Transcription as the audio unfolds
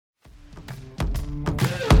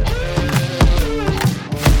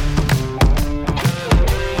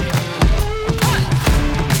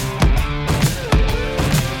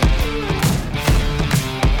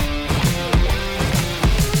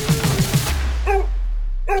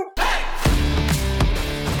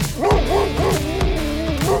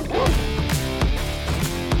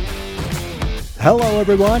Hello,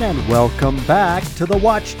 everyone, and welcome back to the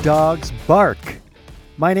Watchdogs Bark.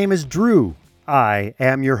 My name is Drew. I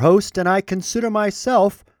am your host, and I consider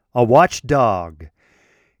myself a watchdog.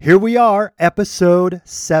 Here we are, episode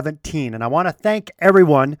 17, and I want to thank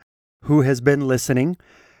everyone who has been listening,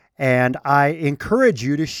 and I encourage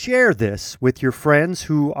you to share this with your friends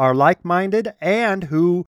who are like-minded and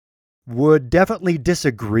who would definitely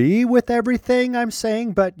disagree with everything I'm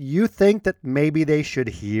saying, but you think that maybe they should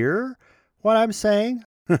hear what I'm saying?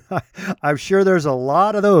 I'm sure there's a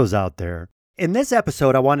lot of those out there. In this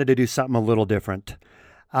episode, I wanted to do something a little different.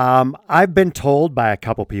 I've been told by a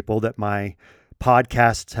couple people that my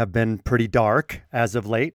podcasts have been pretty dark as of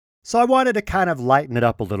late, so I wanted to kind of lighten it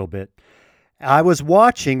up a little bit. I was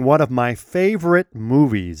watching one of my favorite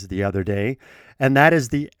movies the other day, and that is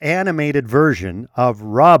the animated version of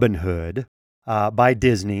Robin Hood by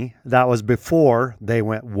Disney. That was before they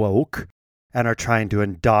went woke and are trying to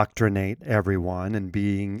indoctrinate everyone and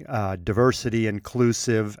being diversity,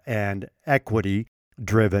 inclusive, and equity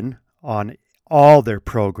driven on all their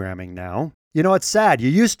programming now. You know, it's sad. You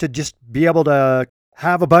used to just be able to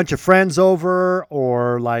have a bunch of friends over,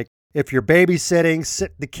 or like if you're babysitting,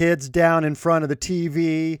 sit the kids down in front of the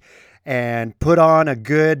TV and put on a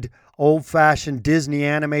good old-fashioned Disney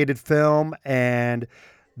animated film, and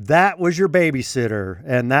that was your babysitter,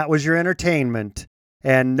 and that was your entertainment.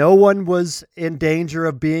 And no one was in danger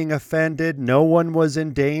of being offended. No one was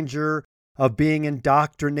in danger of being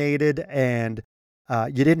indoctrinated. And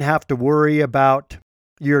you didn't have to worry about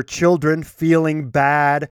your children feeling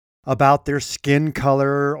bad about their skin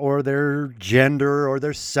color or their gender or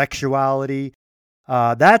their sexuality.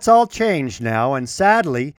 That's all changed now. And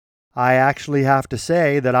sadly, I actually have to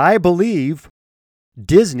say that I believe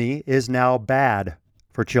Disney is now bad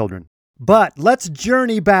for children. But let's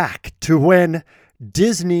journey back to when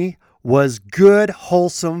Disney was good,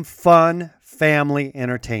 wholesome, fun family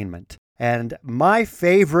entertainment. And my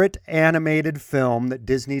favorite animated film that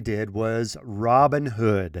Disney did was Robin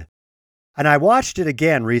Hood. And I watched it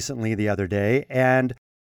again recently the other day and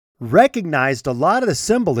recognized a lot of the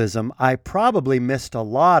symbolism I probably missed a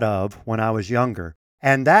lot of when I was younger.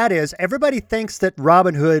 And that is, everybody thinks that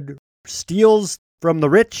Robin Hood steals from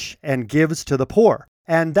the rich and gives to the poor.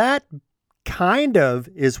 And that kind of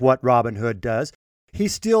is what Robin Hood does. He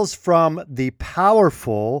steals from the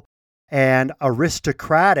powerful and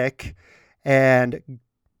aristocratic,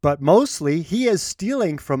 but mostly he is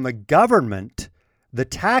stealing from the government, the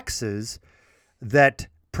taxes that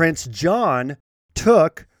Prince John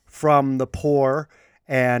took from the poor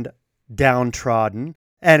and downtrodden,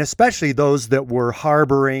 and especially those that were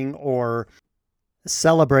harboring or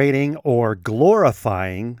celebrating or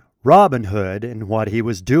glorifying Robin Hood and what he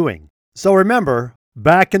was doing. So remember,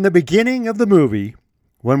 back in the beginning of the movie,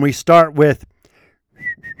 when we start with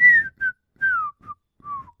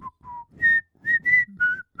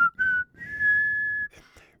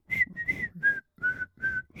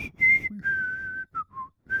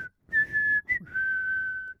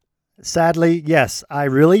sadly, yes, I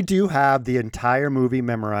really do have the entire movie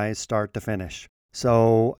memorized start to finish.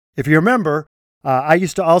 So if you remember, I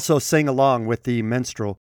used to also sing along with the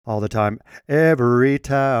minstrel all the time. Every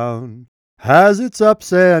town has its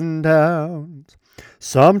ups and downs.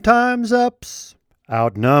 Sometimes ups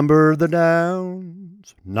outnumber the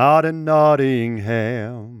downs. Not in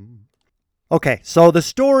Nottingham. Okay, so the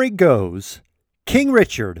story goes, King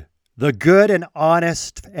Richard, the good and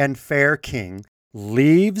honest and fair king,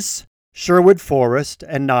 leaves Sherwood Forest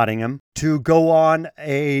and Nottingham to go on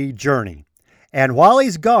a journey. And while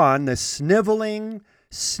he's gone, the sniveling,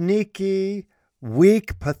 sneaky,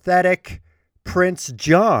 weak, pathetic Prince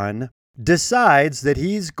John decides that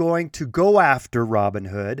he's going to go after Robin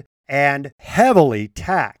Hood and heavily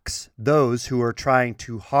tax those who are trying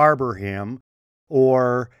to harbor him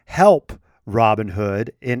or help Robin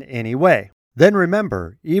Hood in any way. Then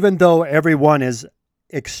remember, even though everyone is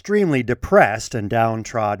extremely depressed and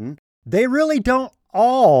downtrodden, they really don't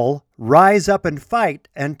all rise up and fight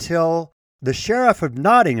until the Sheriff of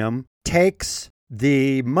Nottingham takes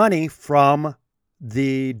the money from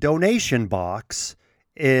the donation box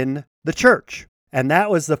in the church. And that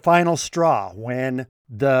was the final straw. When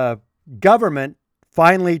the government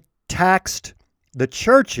finally taxed the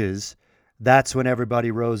churches, that's when everybody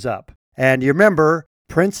rose up. And you remember,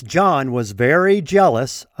 Prince John was very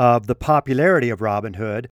jealous of the popularity of Robin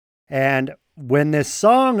Hood. And when this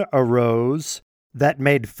song arose that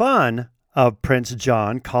made fun of Prince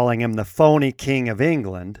John, calling him the phony king of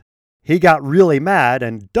England, he got really mad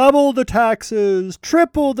and doubled the taxes,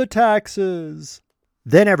 triple the taxes.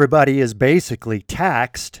 Then everybody is basically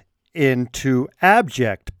taxed into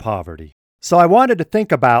abject poverty. So I wanted to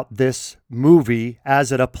think about this movie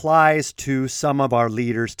as it applies to some of our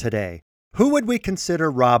leaders today. Who would we consider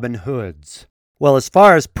Robin Hoods? Well, as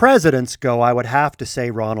far as presidents go, I would have to say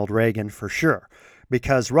Ronald Reagan for sure,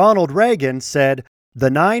 because Ronald Reagan said the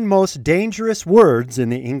 9 most dangerous words in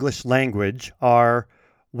the English language are,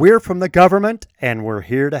 "We're from the government and we're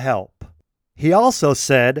here to help." He also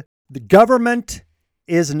said, the government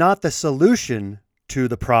is not the solution to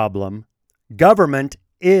the problem. Government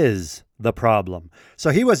is the problem.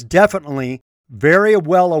 So he was definitely very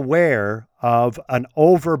well aware of an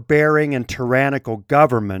overbearing and tyrannical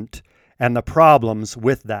government and the problems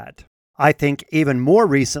with that. I think even more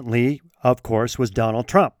recently, of course, was Donald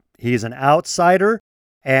Trump. He's an outsider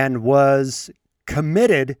and was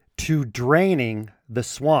committed to draining the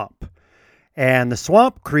swamp. And the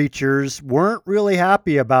swamp creatures weren't really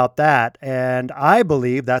happy about that. And I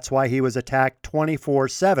believe that's why he was attacked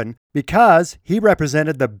 24/7, because he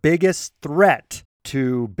represented the biggest threat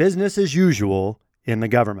to business as usual in the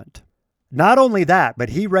government. Not only that, but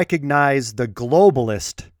he recognized the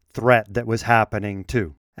globalist threat that was happening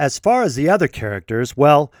too. As far as the other characters,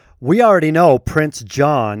 well, we already know Prince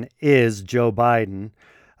John is Joe Biden.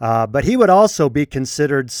 But he would also be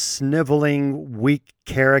considered sniveling, weak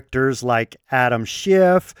characters like Adam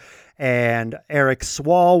Schiff and Eric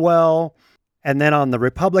Swalwell. And then on the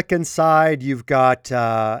Republican side, you've got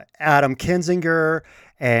Adam Kinzinger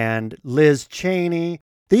and Liz Cheney.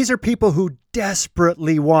 These are people who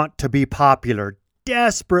desperately want to be popular,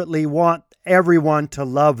 desperately want everyone to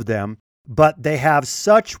love them, but they have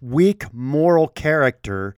such weak moral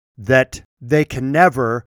character that they can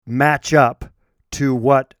never match up to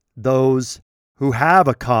what those who have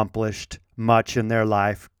accomplished much in their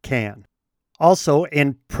life can. Also,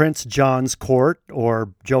 in Prince John's court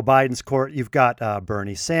or Joe Biden's court, you've got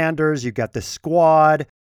Bernie Sanders, you've got the squad,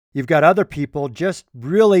 you've got other people just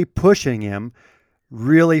really pushing him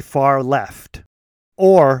really far left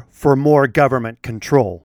or for more government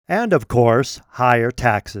control. And of course, higher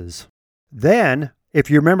taxes. Then,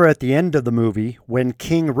 if you remember at the end of the movie, when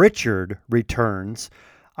King Richard returns,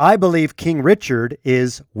 I believe King Richard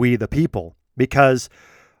is we the people, because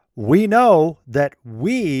we know that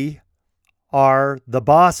we are the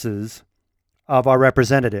bosses of our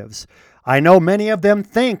representatives. I know many of them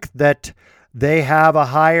think that they have a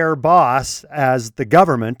higher boss as the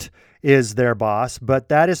government is their boss, but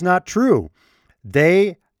that is not true.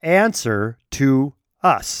 They answer to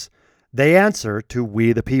us. They answer to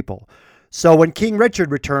we the people. So when King Richard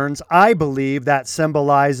returns, I believe that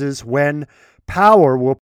symbolizes when power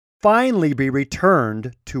will finally be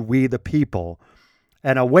returned to we the people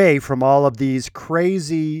and away from all of these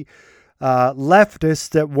crazy leftists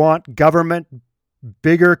that want government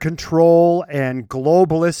bigger control and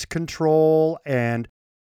globalist control and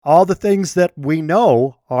all the things that we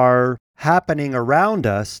know are happening around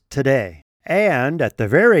us today. And at the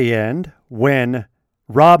very end, when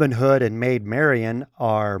Robin Hood and Maid Marian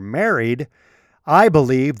are married, I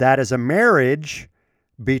believe that is a marriage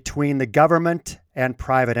between the government and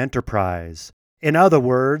private enterprise. In other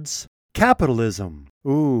words, capitalism.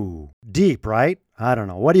 Ooh, deep, right? I don't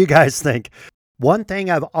know. What do you guys think? One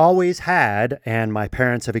thing I've always had, and my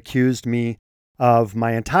parents have accused me of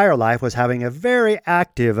my entire life, was having a very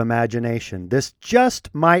active imagination. This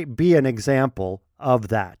just might be an example of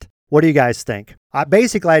that. What do you guys think?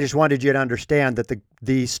 Basically, I just wanted you to understand that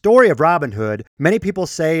the story of Robin Hood, many people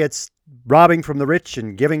say it's robbing from the rich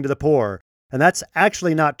and giving to the poor. And that's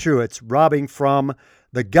actually not true. It's robbing from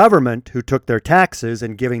the government who took their taxes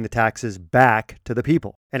and giving the taxes back to the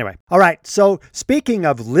people. Anyway, all right. So speaking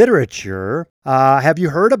of literature, have you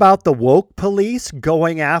heard about the woke police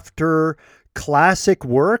going after classic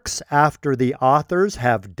works after the authors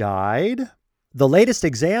have died? The latest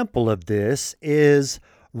example of this is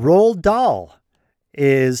Roald Dahl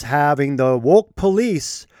is having the woke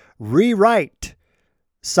police rewrite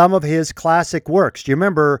some of his classic works. Do you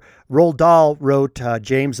remember Roald Dahl wrote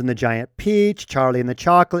James and the Giant Peach, Charlie and the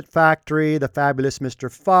Chocolate Factory, The Fabulous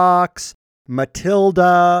Mr. Fox,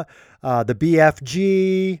 Matilda, the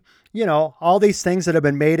BFG, all these things that have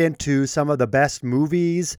been made into some of the best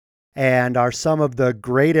movies and are some of the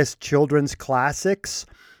greatest children's classics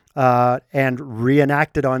and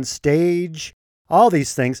reenacted on stage, all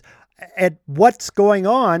these things. And what's going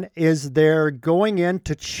on is they're going in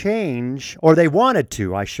to change, or they wanted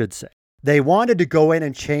to, I should say. They wanted to go in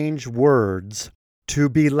and change words to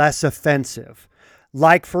be less offensive.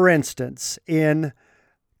 Like, for instance, in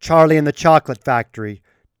Charlie and the Chocolate Factory,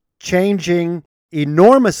 changing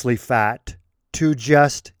enormously fat to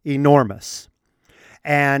just enormous.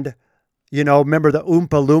 And, remember the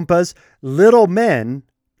Oompa Loompas? Little men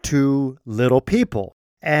to little people.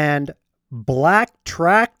 And black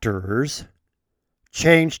tractors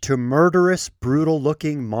changed to murderous,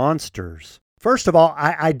 brutal-looking monsters. First of all,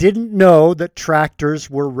 I didn't know that tractors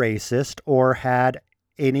were racist or had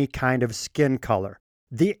any kind of skin color.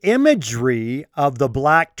 The imagery of the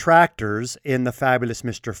black tractors in The Fabulous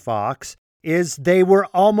Mr. Fox is they were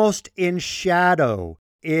almost in shadow,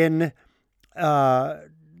 in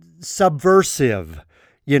subversive,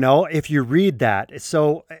 if you read that.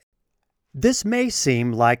 So this may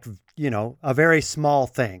seem like, a very small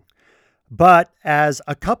thing. But as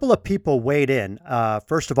a couple of people weighed in,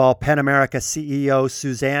 first of all, PEN America CEO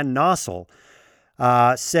Suzanne Nossel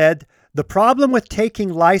said, the problem with taking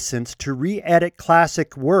license to re-edit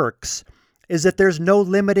classic works is that there's no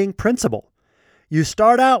limiting principle. You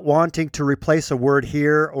start out wanting to replace a word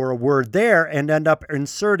here or a word there and end up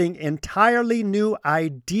inserting entirely new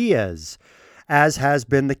ideas, as has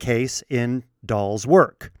been the case in Dahl's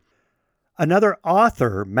work. Another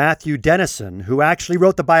author, Matthew Dennison, who actually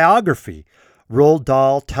wrote the biography, Roald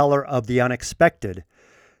Dahl, Teller of the Unexpected,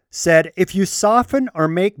 said, if you soften or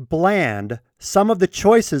make bland some of the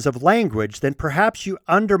choices of language, then perhaps you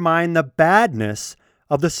undermine the badness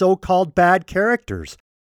of the so-called bad characters,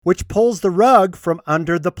 which pulls the rug from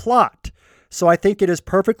under the plot. So I think it is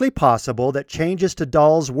perfectly possible that changes to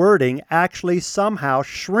Dahl's wording actually somehow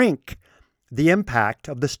shrink the impact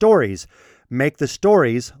of the stories, make the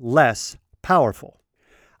stories less powerful.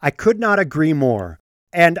 I could not agree more.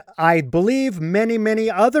 And I believe many, many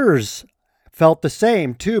others felt the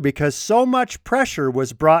same too, because so much pressure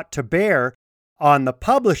was brought to bear on the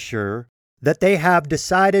publisher that they have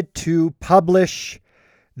decided to publish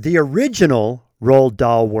the original Roald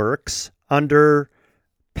Dahl works under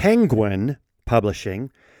Penguin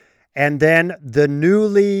Publishing, and then the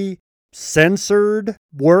newly censored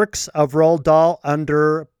works of Roald Dahl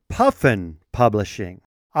under Puffin Publishing.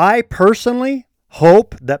 I personally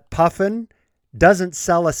hope that Puffin doesn't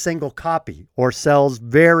sell a single copy or sells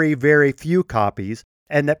very, very few copies,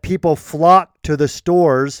 and that people flock to the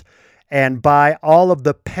stores and buy all of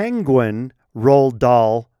the Penguin Roald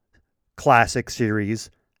Dahl classic series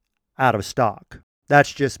out of stock.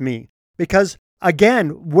 That's just me. Because,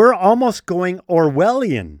 again, we're almost going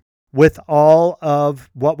Orwellian with all of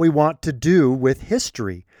what we want to do with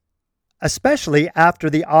history, especially after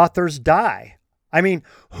the authors die. I mean,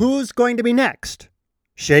 who's going to be next?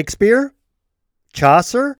 Shakespeare?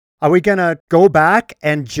 Chaucer? Are we going to go back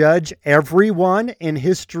and judge everyone in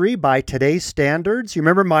history by today's standards? You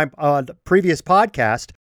remember my previous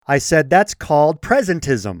podcast, I said that's called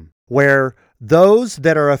presentism, where those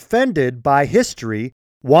that are offended by history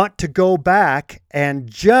want to go back and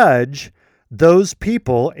judge those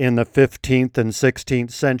people in the 15th and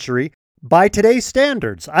 16th century by today's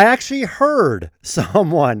standards. I actually heard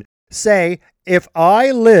someone say, if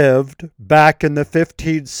I lived back in the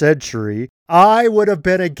 15th century, I would have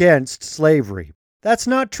been against slavery. That's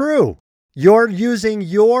not true. You're using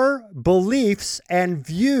your beliefs and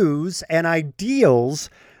views and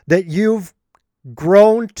ideals that you've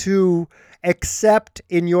grown to accept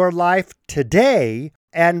in your life today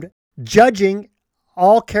and judging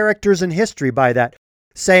all characters in history by that,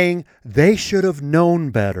 saying they should have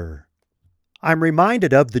known better. I'm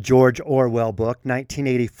reminded of the George Orwell book,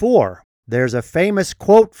 1984. There's a famous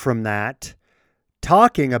quote from that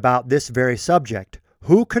talking about this very subject.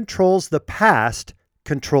 Who controls the past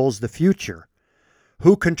controls the future.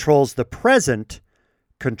 Who controls the present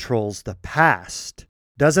controls the past.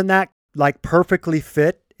 Doesn't that perfectly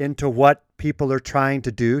fit into what people are trying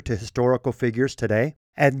to do to historical figures today?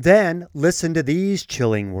 And then listen to these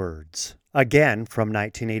chilling words, again from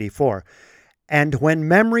 1984. And when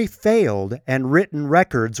memory failed and written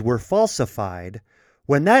records were falsified,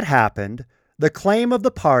 when that happened, the claim of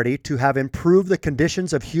the party to have improved the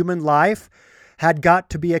conditions of human life had got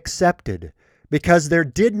to be accepted, because there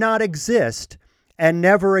did not exist and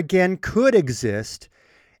never again could exist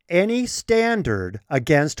any standard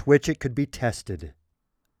against which it could be tested.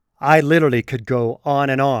 I literally could go on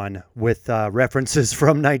and on with references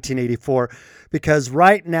from 1984, because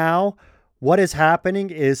right now what is happening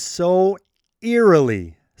is so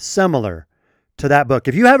eerily similar to that book.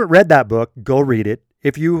 If you haven't read that book, go read it.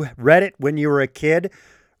 If you read it when you were a kid,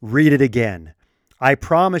 read it again. I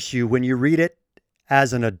promise you, when you read it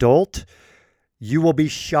as an adult, you will be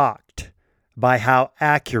shocked by how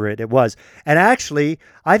accurate it was. And actually,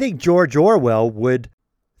 I think George Orwell would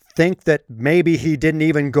think that maybe he didn't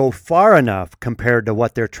even go far enough compared to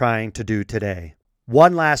what they're trying to do today.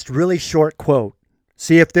 One last really short quote.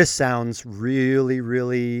 See if this sounds really,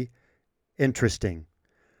 really interesting.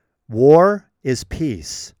 War is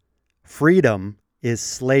peace. Freedom is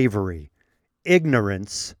slavery.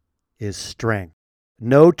 Ignorance is strength.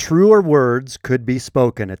 no truer words could be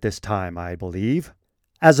spoken at this time, I believe.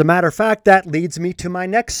 As a matter of fact, that leads me to my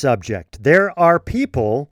next subject. There are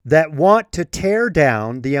people that want to tear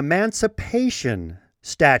down the Emancipation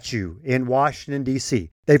statue in Washington, D.C.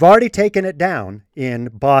 They've already taken it down in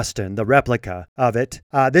Boston, the replica of it.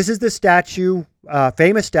 This is the statue,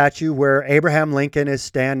 famous statue where Abraham Lincoln is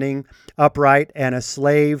standing upright and a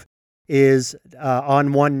slave is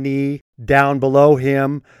on one knee down below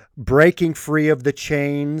him, breaking free of the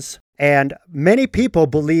chains. And many people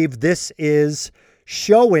believe this is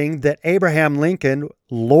showing that Abraham Lincoln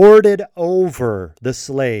lorded over the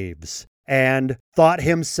slaves and thought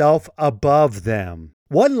himself above them.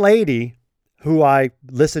 One lady who I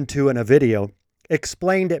listened to in a video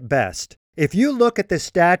explained it best. If you look at the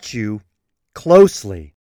statue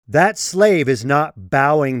closely, that slave is not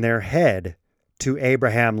bowing their head to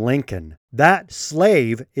Abraham Lincoln. That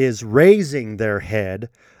slave is raising their head,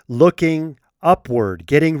 looking upward,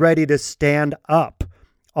 getting ready to stand up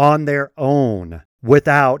on their own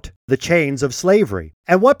without the chains of slavery.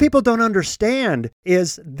 And what people don't understand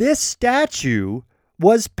is this statue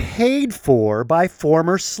was paid for by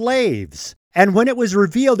former slaves. And when it was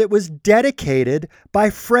revealed, it was dedicated by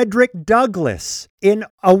Frederick Douglass in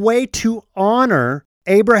a way to honor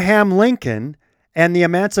Abraham Lincoln and the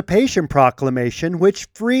Emancipation Proclamation, which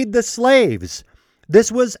freed the slaves.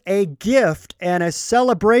 This was a gift and a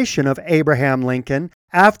celebration of Abraham Lincoln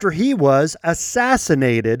after he was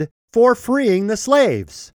assassinated for freeing the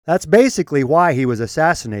slaves. That's basically why he was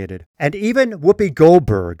assassinated. And even Whoopi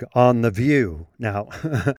Goldberg on The View.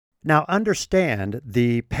 Now understand,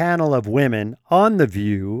 the panel of women on The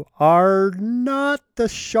View are not the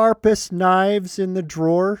sharpest knives in the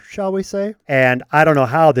drawer, shall we say? And I don't know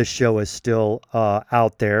how this show is still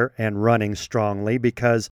out there and running strongly,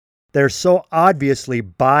 because they're so obviously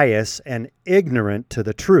biased and ignorant to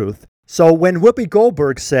the truth. So when Whoopi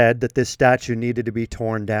Goldberg said that this statue needed to be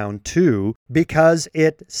torn down too because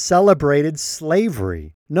it celebrated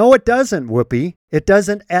slavery. No, it doesn't, Whoopi. It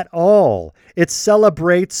doesn't at all. It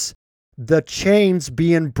celebrates the chains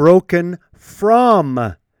being broken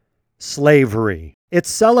from slavery. It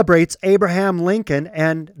celebrates Abraham Lincoln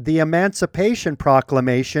and the Emancipation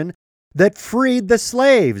Proclamation that freed the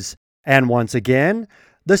slaves. And once again,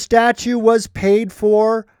 the statue was paid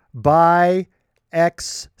for by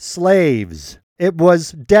ex-slaves. It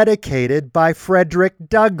was dedicated by Frederick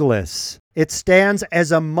Douglass. It stands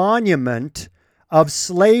as a monument of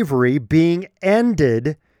slavery being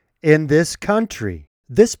ended in this country.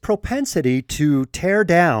 This propensity to tear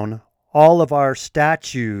down all of our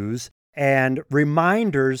statues and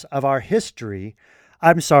reminders of our history.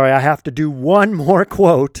 I'm sorry, I have to do one more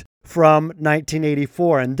quote from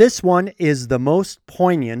 1984, and this one is the most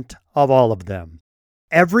poignant of all of them.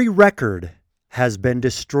 Every record has been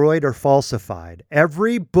destroyed or falsified.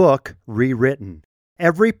 Every book rewritten.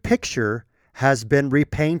 Every picture has been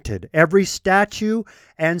repainted. Every statue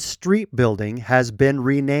and street building has been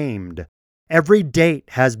renamed. Every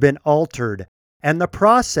date has been altered. And the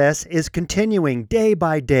process is continuing day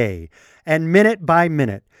by day and minute by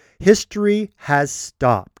minute. History has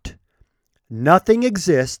stopped. Nothing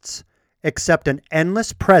exists except an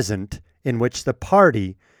endless present in which the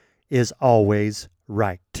party is always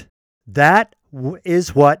right. That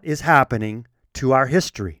is what is happening to our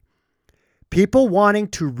history. People wanting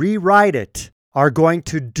to rewrite it are going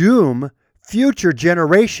to doom future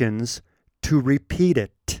generations to repeat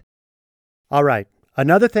it. All right,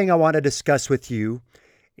 another thing I want to discuss with you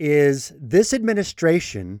is this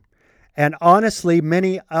administration, and honestly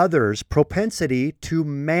many others' propensity to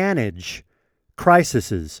manage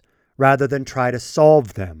crises rather than try to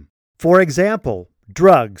solve them. For example,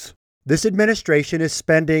 drugs. This administration is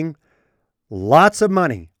spending lots of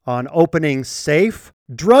money on opening safe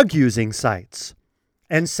drug-using sites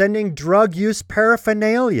and sending drug use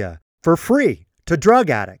paraphernalia for free to drug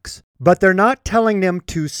addicts. But they're not telling them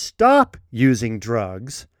to stop using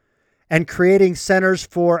drugs and creating centers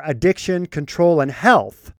for addiction control and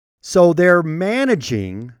health. So they're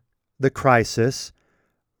managing the crisis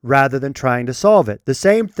rather than trying to solve it. The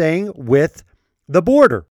same thing with the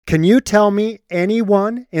border. Can you tell me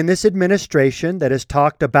anyone in this administration that has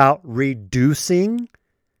talked about reducing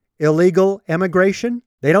illegal immigration?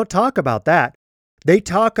 They don't talk about that. They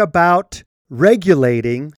talk about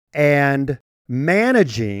regulating and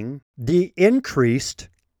managing the increased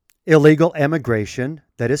illegal immigration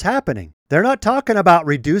that is happening. They're not talking about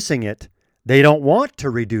reducing it. They don't want to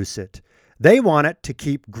reduce it. They want it to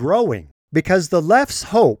keep growing, because the left's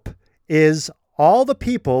hope is all the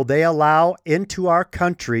people they allow into our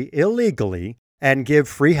country illegally and give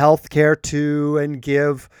free health care to and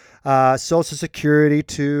give Social Security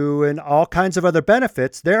to, and all kinds of other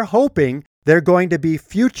benefits, they're hoping they're going to be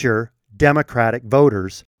future Democratic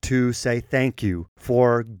voters to say thank you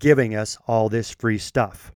for giving us all this free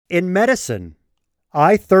stuff. In medicine,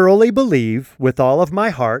 I thoroughly believe with all of my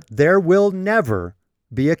heart there will never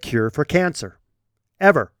be a cure for cancer,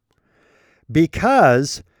 ever,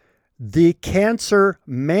 because the cancer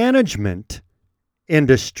management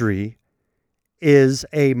industry is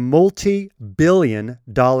a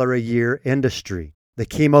multi-billion-dollar a year industry. The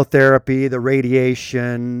chemotherapy, the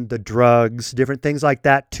radiation, the drugs, different things like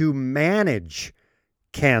that to manage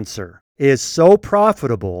cancer is so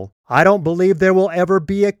profitable, I don't believe there will ever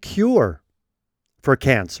be a cure for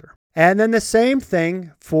cancer. And then the same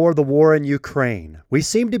thing for the war in Ukraine. We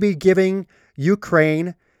seem to be giving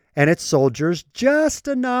Ukraine and its soldiers just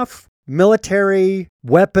enough military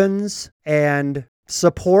weapons and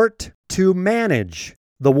support to manage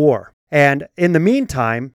the war. And in the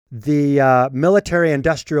meantime, the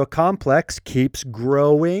military-industrial complex keeps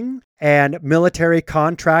growing, and military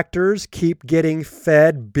contractors keep getting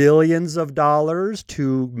fed billions of dollars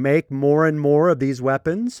to make more and more of these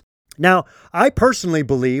weapons. Now, I personally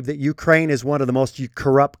believe that Ukraine is one of the most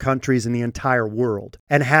corrupt countries in the entire world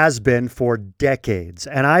and has been for decades.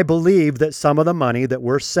 And I believe that some of the money that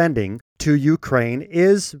we're sending to Ukraine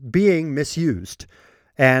is being misused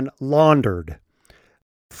and laundered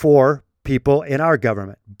for people in our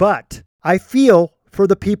government. But I feel for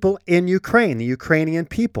the people in Ukraine, the Ukrainian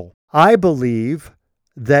people. I believe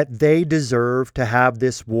that they deserve to have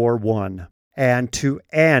this war won and to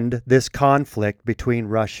end this conflict between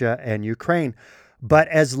Russia and Ukraine. But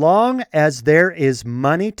as long as there is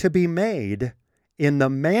money to be made in the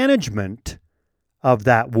management of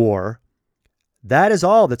that war, that is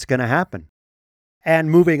all that's going to happen.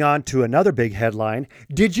 And moving on to another big headline,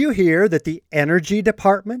 did you hear that the Energy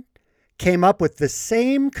Department came up with the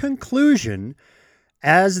same conclusion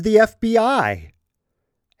as the FBI?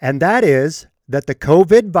 And that is that the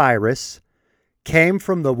COVID virus came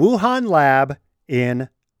from the Wuhan lab in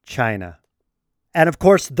China. And of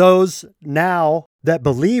course, those now that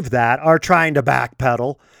believe that are trying to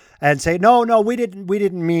backpedal and say, no, we didn't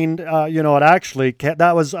mean, it actually,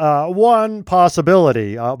 that was one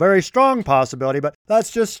possibility, a very strong possibility, but that's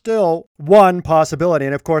just still one possibility.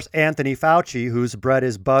 And of course, Anthony Fauci, whose bread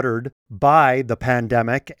is buttered by the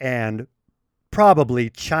pandemic and probably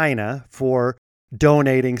China for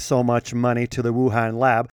donating so much money to the Wuhan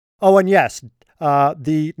lab. Oh, and yes,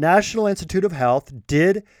 the National Institute of Health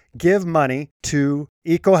did give money to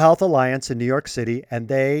EcoHealth Alliance in New York City, and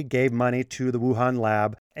they gave money to the Wuhan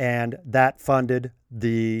lab, and that funded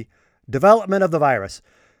the development of the virus.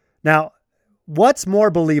 Now, what's more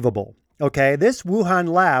believable? Okay, this Wuhan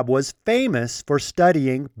lab was famous for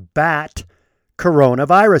studying bat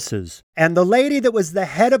coronaviruses, and the lady that was the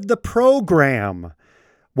head of the program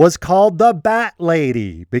was called the Bat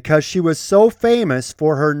Lady because she was so famous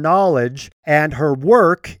for her knowledge and her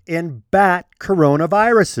work in bat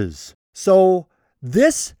coronaviruses. So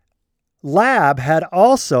this lab had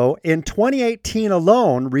also, in 2018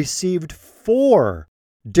 alone, received 4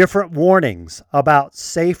 different warnings about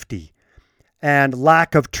safety and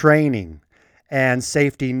lack of training and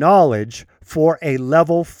safety knowledge for a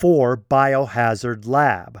level 4 biohazard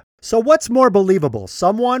lab. So what's more believable?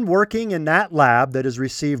 Someone working in that lab that has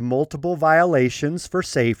received multiple violations for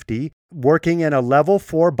safety, working in a level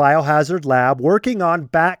 4 biohazard lab, working on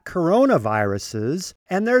bat coronaviruses,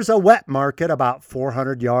 and there's a wet market about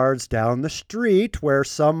 400 yards down the street where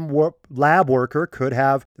some lab worker could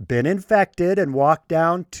have been infected and walked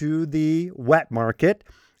down to the wet market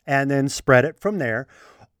and then spread it from there,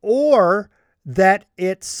 or that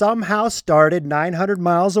it somehow started 900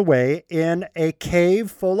 miles away in a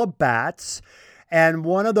cave full of bats, and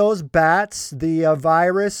one of those bats, the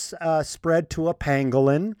virus spread to a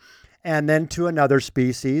pangolin, and then to another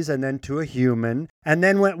species, and then to a human, and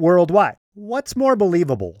then went worldwide. What's more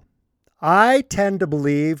believable? I tend to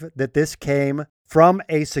believe that this came from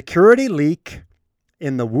a security leak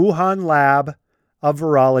in the Wuhan lab of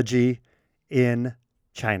virology in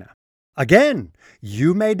China. Again,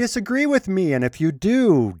 you may disagree with me, and if you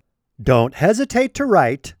do, don't hesitate to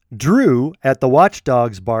write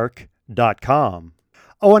drew@thewatchdogsbark.com.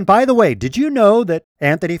 Oh, and by the way, did you know that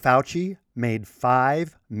Anthony Fauci made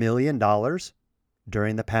 $5 million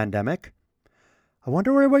during the pandemic? I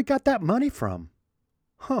wonder where he got that money from.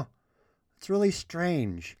 It's really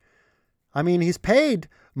strange. I mean, he's paid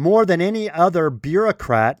more than any other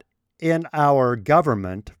bureaucrat in our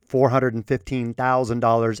government,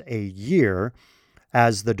 $415,000 a year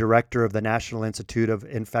as the director of the National Institute of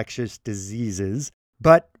Infectious Diseases.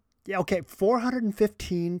 But, okay,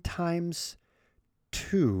 415 times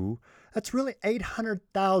 2, that's really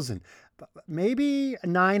 800,000. Maybe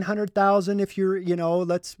 900,000 if you're,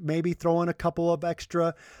 let's maybe throw in a couple of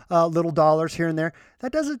extra little dollars here and there.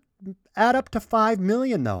 That doesn't add up to 5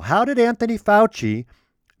 million though. How did Anthony Fauci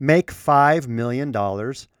make $5 million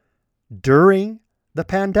during the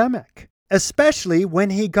pandemic? Especially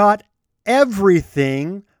when he got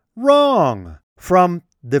everything wrong. From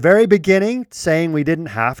the very beginning, saying we didn't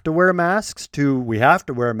have to wear masks to we have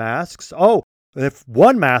to wear masks. Oh, if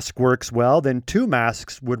one mask works well, then 2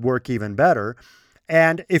 masks would work even better.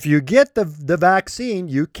 And if you get the vaccine,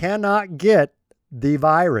 you cannot get the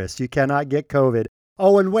virus. You cannot get COVID.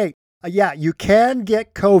 Oh, and wait. Yeah, you can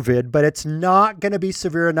get COVID, but it's not going to be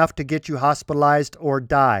severe enough to get you hospitalized or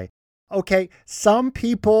die. Okay, some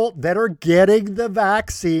people that are getting the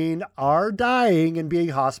vaccine are dying and being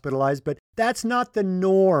hospitalized, but that's not the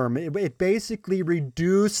norm. It basically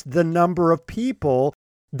reduced the number of people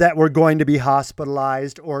that were going to be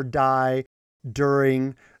hospitalized or die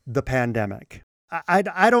during the pandemic.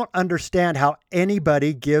 I don't understand how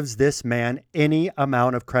anybody gives this man any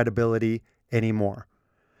amount of credibility anymore,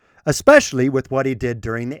 especially with what he did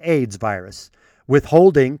during the AIDS virus,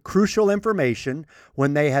 withholding crucial information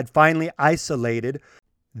when they had finally isolated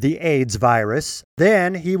the AIDS virus.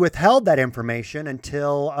 Then he withheld that information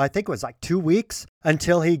until, I think it was like 2 weeks,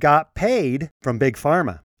 until he got paid from Big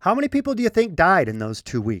Pharma. How many people do you think died in those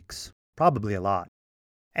 2 weeks? Probably a lot.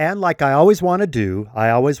 And like I always want to do, I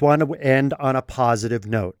always want to end on a positive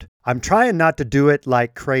note. I'm trying not to do it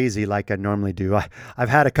like crazy like I normally do. I've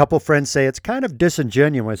had a couple friends say it's kind of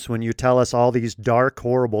disingenuous when you tell us all these dark,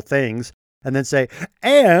 horrible things and then say,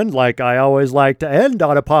 and like I always like to end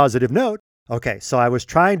on a positive note. Okay, so I was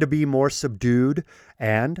trying to be more subdued,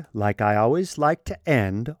 and like I always like to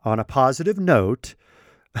end on a positive note,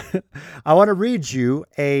 I want to read you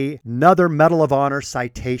another Medal of Honor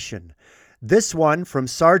citation. This one from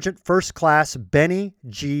Sergeant First Class Benny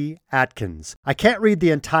G. Atkins. I can't read the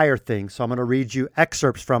entire thing, so I'm going to read you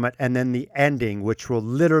excerpts from it and then the ending, which will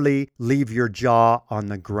literally leave your jaw on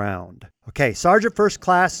the ground. Okay, Sergeant First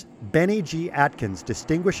Class Benny G. Atkins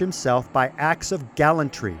distinguished himself by acts of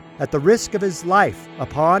gallantry at the risk of his life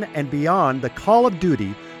upon and beyond the call of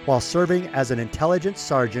duty while serving as an intelligence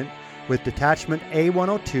sergeant with Detachment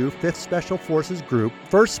A-102, 5th Special Forces Group,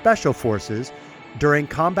 1st Special Forces, during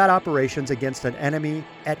combat operations against an enemy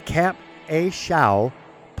at Camp A Shau,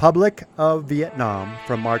 Public of Vietnam,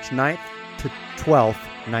 from March 9th to 12th,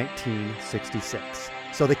 1966.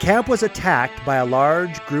 So the camp was attacked by a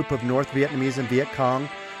large group of North Vietnamese and Viet Cong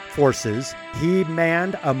forces. He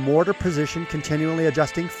manned a mortar position, continually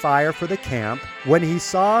adjusting fire for the camp. When he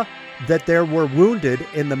saw that there were wounded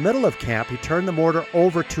in the middle of camp, he turned the mortar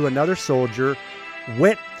over to another soldier,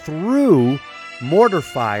 went through mortar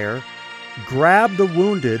fire, grabbed the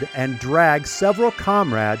wounded, and dragged several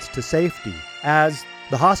comrades to safety. As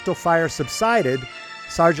the hostile fire subsided,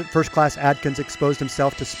 Sergeant First Class Atkins exposed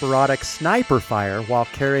himself to sporadic sniper fire while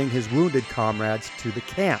carrying his wounded comrades to the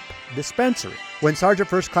camp dispensary. When Sergeant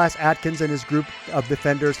First Class Atkins and his group of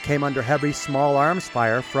defenders came under heavy small arms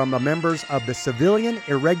fire from the members of the Civilian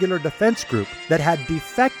Irregular Defense Group that had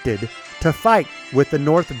defected to fight with the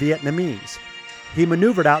North Vietnamese, he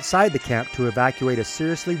maneuvered outside the camp to evacuate a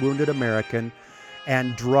seriously wounded American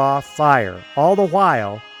and draw fire, all the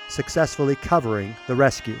while successfully covering the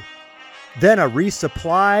rescue. Then a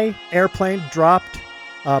resupply airplane dropped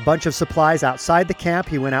a bunch of supplies outside the camp.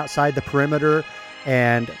 He went outside the perimeter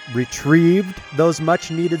and retrieved those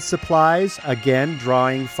much-needed supplies, again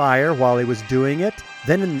drawing fire while he was doing it.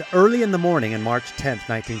 Then early in the morning on March 10th,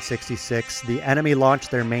 1966, the enemy launched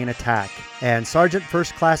their main attack, and Sergeant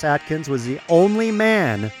First Class Atkins was the only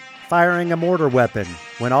man firing a mortar weapon.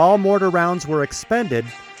 When all mortar rounds were expended,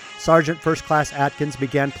 Sergeant First Class Atkins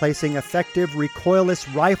began placing effective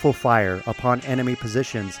recoilless rifle fire upon enemy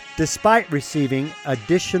positions. Despite receiving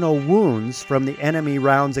additional wounds from the enemy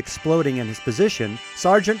rounds exploding in his position,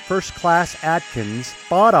 Sergeant First Class Atkins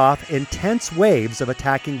fought off intense waves of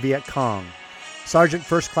attacking Viet Cong. Sergeant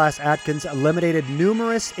First Class Atkins eliminated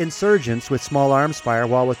numerous insurgents with small arms fire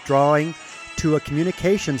while withdrawing to a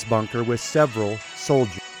communications bunker with several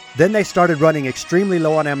soldiers. Then they started running extremely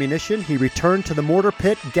low on ammunition. He returned to the mortar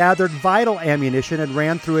pit, gathered vital ammunition, and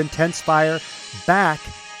ran through intense fire back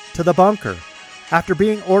to the bunker. After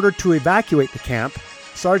being ordered to evacuate the camp,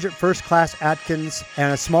 Sergeant First Class Atkins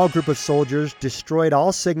and a small group of soldiers destroyed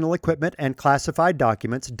all signal equipment and classified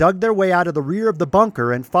documents, dug their way out of the rear of the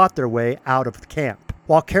bunker, and fought their way out of the camp.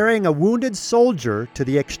 While carrying a wounded soldier to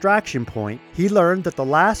the extraction point, he learned that the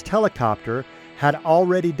last helicopter had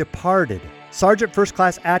already departed. Sergeant First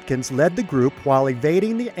Class Atkins led the group while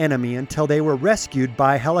evading the enemy until they were rescued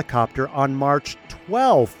by helicopter on March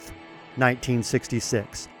 12,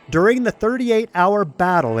 1966. During the 38-hour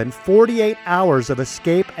battle and 48 hours of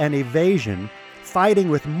escape and evasion, fighting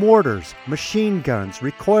with mortars, machine guns,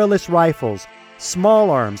 recoilless rifles, small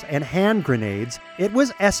arms, and hand grenades, it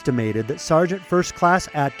was estimated that Sergeant First Class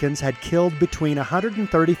Atkins had killed between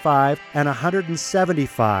 135 and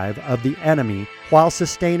 175 of the enemy while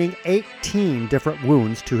sustaining 18 different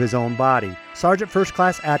wounds to his own body. Sergeant First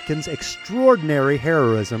Class Atkins' extraordinary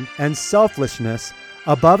heroism and selflessness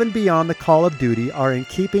above and beyond the call of duty are in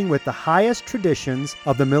keeping with the highest traditions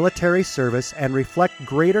of the military service and reflect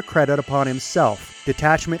greater credit upon himself,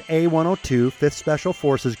 Detachment A-102, 5th Special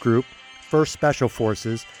Forces Group, 1st Special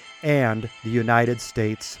Forces, and the United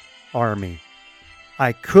States Army.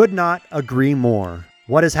 I could not agree more.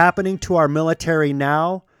 What is happening to our military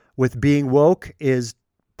now with being woke is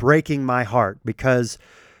breaking my heart, because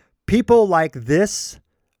people like this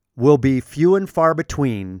will be few and far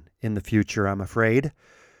between in the future, I'm afraid.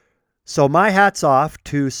 So my hat's off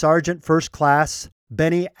to Sergeant First Class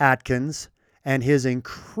Benny Atkins and his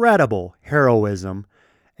incredible heroism,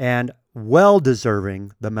 and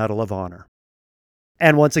well-deserving the Medal of Honor.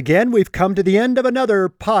 And once again, we've come to the end of another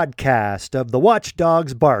podcast of The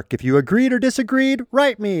Watchdogs Bark. If you agreed or disagreed,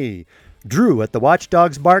 write me, Drew at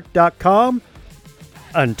thewatchdogsbark.com.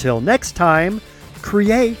 Until next time,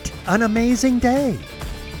 create an amazing day.